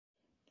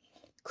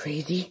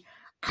Crazy?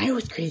 I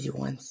was crazy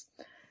once.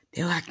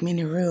 They locked me in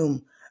a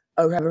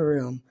rubber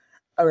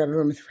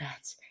room with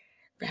rats.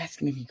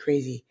 Rats made me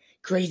crazy.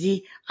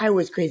 Crazy? I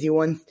was crazy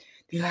once.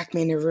 They locked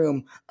me in a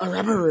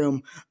rubber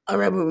room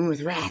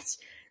with rats.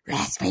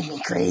 Rats made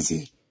me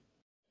crazy.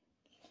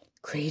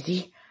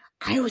 Crazy?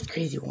 I was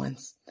crazy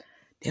once.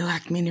 They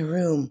locked me in a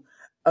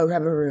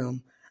rubber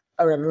room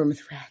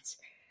with rats.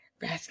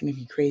 Rats made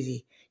me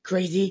crazy.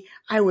 Crazy?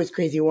 I was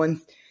crazy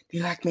once. They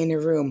locked me in a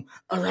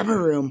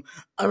rubber room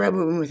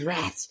with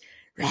rats.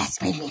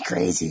 Rats made me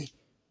crazy.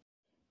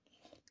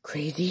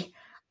 Crazy?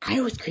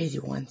 I was crazy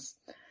once.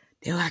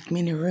 They locked me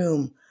in a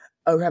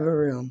rubber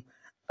room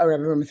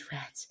with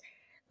rats.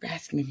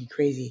 Rats made me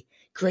crazy.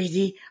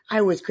 Crazy?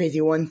 I was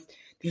crazy once.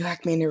 They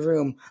locked me in a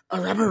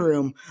rubber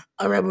room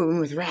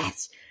with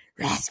rats.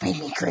 Rats made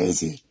me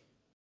crazy.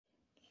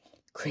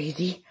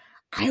 Crazy?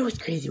 I was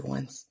crazy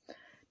once.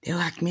 They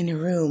locked me in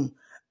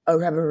a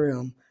rubber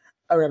room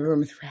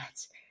with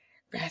rats.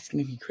 Rats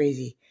made me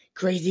crazy.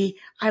 Crazy?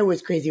 I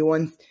was crazy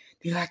once.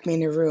 They locked me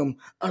in a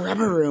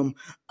rubber room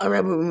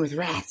with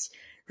rats.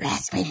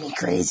 Rats made me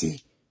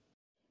crazy.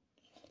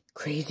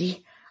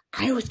 Crazy?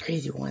 I was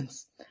crazy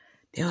once.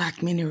 They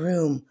locked me in a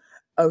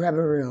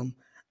rubber room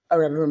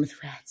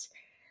with rats.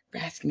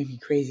 Rats made me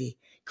crazy.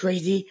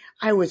 Crazy?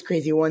 I was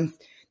crazy once.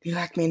 They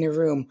locked me in a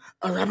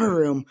rubber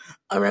room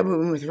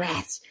with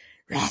rats.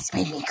 Rats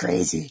made me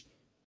crazy.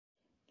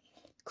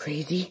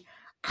 Crazy?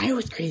 I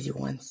was crazy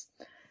once.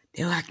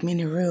 They locked me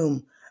in a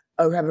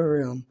rubber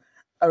room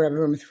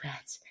with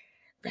rats.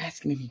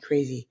 Rats made me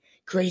crazy.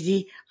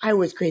 Crazy? I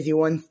was crazy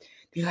once.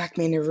 They locked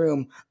me in a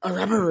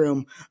rubber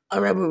room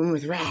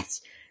with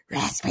rats.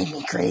 Rats made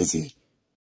me crazy.